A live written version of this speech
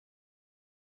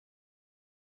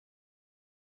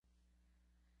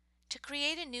To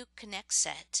create a new Connect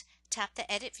set, tap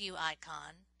the Edit View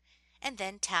icon and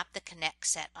then tap the Connect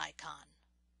Set icon.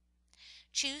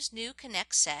 Choose New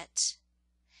Connect Set,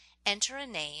 enter a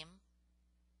name,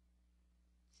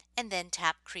 and then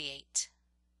tap Create.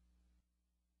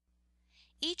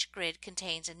 Each grid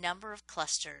contains a number of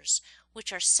clusters,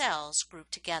 which are cells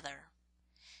grouped together.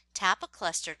 Tap a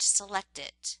cluster to select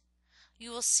it.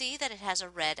 You will see that it has a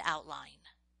red outline.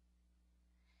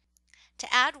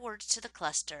 To add words to the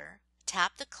cluster,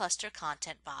 tap the cluster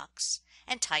content box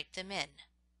and type them in.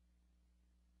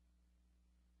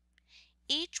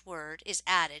 Each word is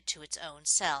added to its own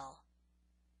cell.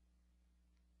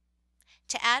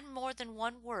 To add more than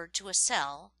one word to a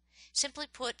cell, simply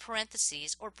put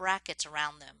parentheses or brackets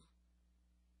around them.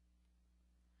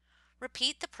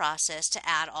 Repeat the process to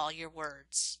add all your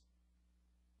words.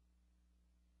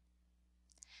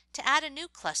 To add a new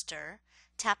cluster,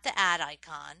 tap the Add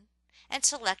icon and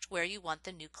select where you want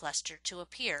the new cluster to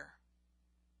appear.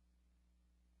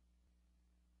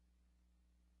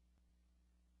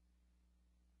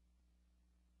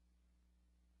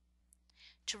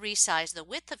 To resize the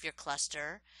width of your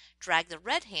cluster, drag the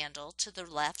red handle to the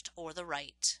left or the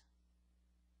right.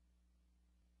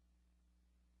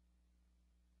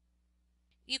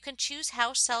 You can choose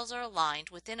how cells are aligned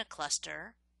within a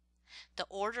cluster, the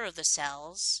order of the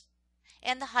cells,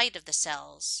 and the height of the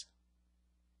cells.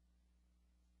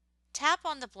 Tap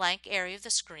on the blank area of the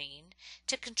screen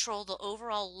to control the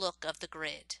overall look of the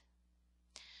grid.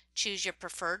 Choose your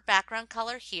preferred background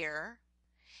color here,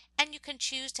 and you can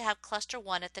choose to have cluster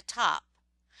 1 at the top,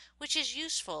 which is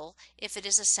useful if it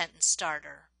is a sentence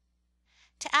starter.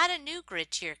 To add a new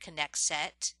grid to your Connect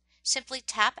set, simply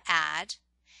tap Add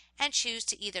and choose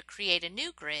to either create a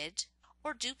new grid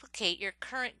or duplicate your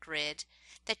current grid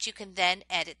that you can then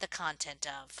edit the content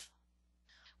of.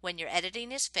 When your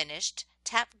editing is finished,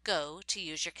 tap Go to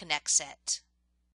use your Connect set.